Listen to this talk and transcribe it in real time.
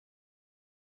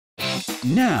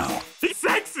Now. He's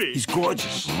sexy! He's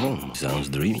gorgeous. Sounds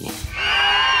dreamy.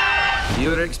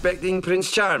 You were expecting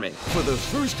Prince Charming? For the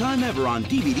first time ever on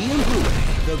DVD and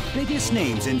Blu-ray, the biggest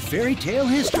names in fairy tale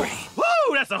history. Woo!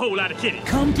 That's a whole lot of kidding.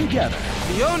 Come together.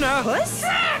 Fiona! Puss?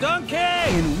 Donkey!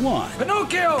 In one.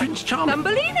 Pinocchio! Prince Charming.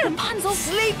 Thumbelina! Rapunzel!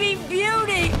 Sleeping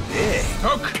Beauty! Big.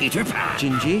 Hook. Peter Pan.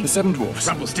 Gingy! The Seven Dwarfs.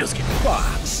 Rumpelstiltskin.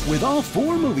 Box. With all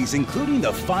 4 movies, including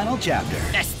the final chapter.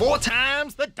 That's 4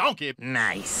 times the donkey.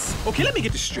 Nice. Okay, let me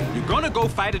get this straight. You're gonna go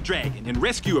fight a dragon and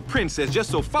rescue a princess just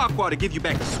so Farquaad to give you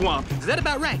back the swamp. Is that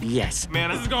about right? Yes. Man,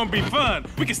 this is gonna be fun.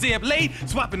 We can stay up late,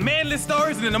 swapping manly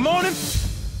stories, and in the morning,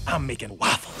 I'm making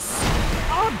waffles.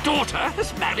 Our daughter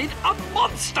has married a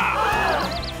monster.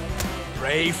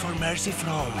 Pray for mercy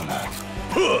from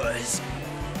Puss.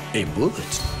 A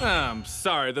bullet. I'm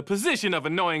sorry, the position of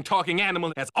annoying talking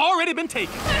animal has already been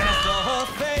taken.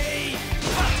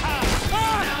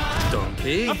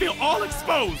 Donkey! I feel all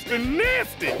exposed and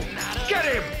nasty. Get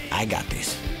him! I got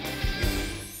this.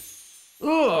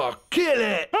 Oh, kill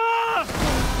it!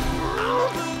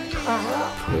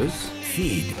 Puss,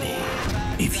 feed me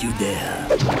if you dare.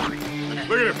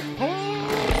 Look at him.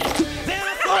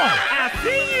 I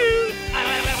see you.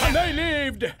 And they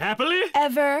lived happily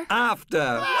Ever.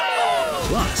 After.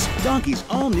 Plus, Donkey's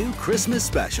all-new Christmas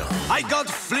special. I got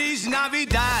Feliz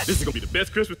Navidad! This is gonna be the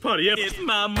best Christmas party ever. It's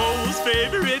my most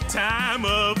favorite time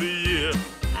of the year.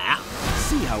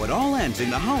 See how it all ends in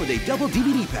the holiday double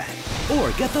DVD pack.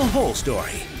 Or get the whole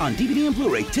story on DVD and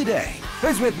Blu-ray today.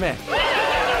 Who's with me?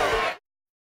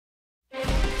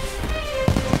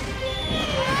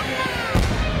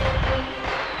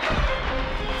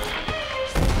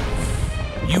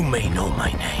 You may know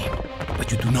my name,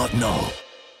 but you do not know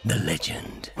the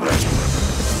legend.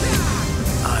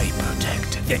 I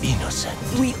protect the innocent.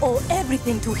 We owe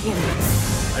everything to him.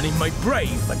 And in my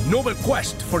brave and noble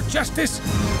quest for justice,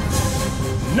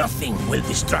 nothing will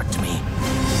distract me.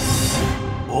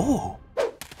 Oh.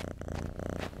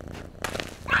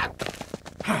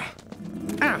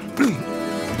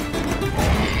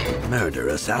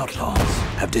 Murderous outlaws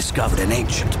have discovered an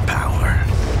ancient power.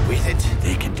 With it,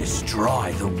 they can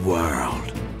destroy the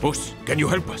world. Puss, can you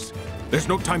help us? There's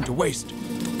no time to waste.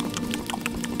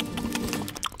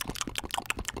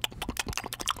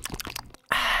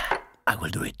 I will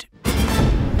do it.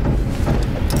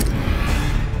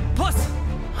 Puss!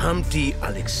 Humpty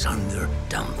Alexander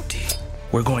Dumpty.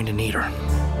 We're going to need her.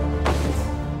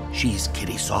 She's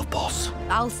Kitty Softballs.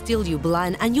 I'll steal you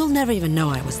blind, and you'll never even know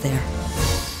I was there.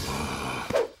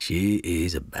 She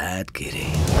is a bad kitty.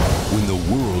 When the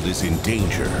world is in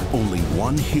danger, only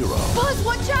one hero Buzz,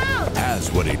 watch out!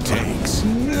 has what it takes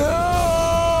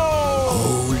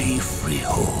Holy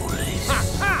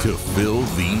frijoles. to fill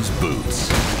these boots.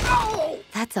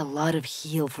 That's a lot of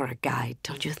heel for a guy,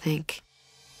 don't you think?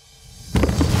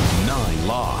 9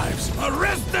 lives.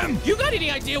 Arrest them! You got any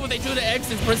idea what they do to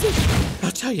eggs in prison? I'll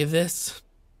tell you this.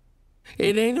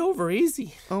 It ain't over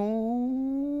easy.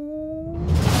 One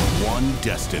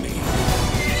destiny.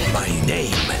 My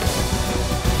name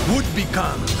would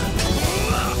become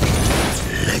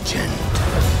legend.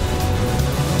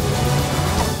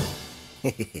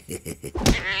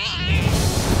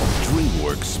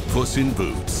 DreamWorks Puss in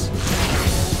Boots.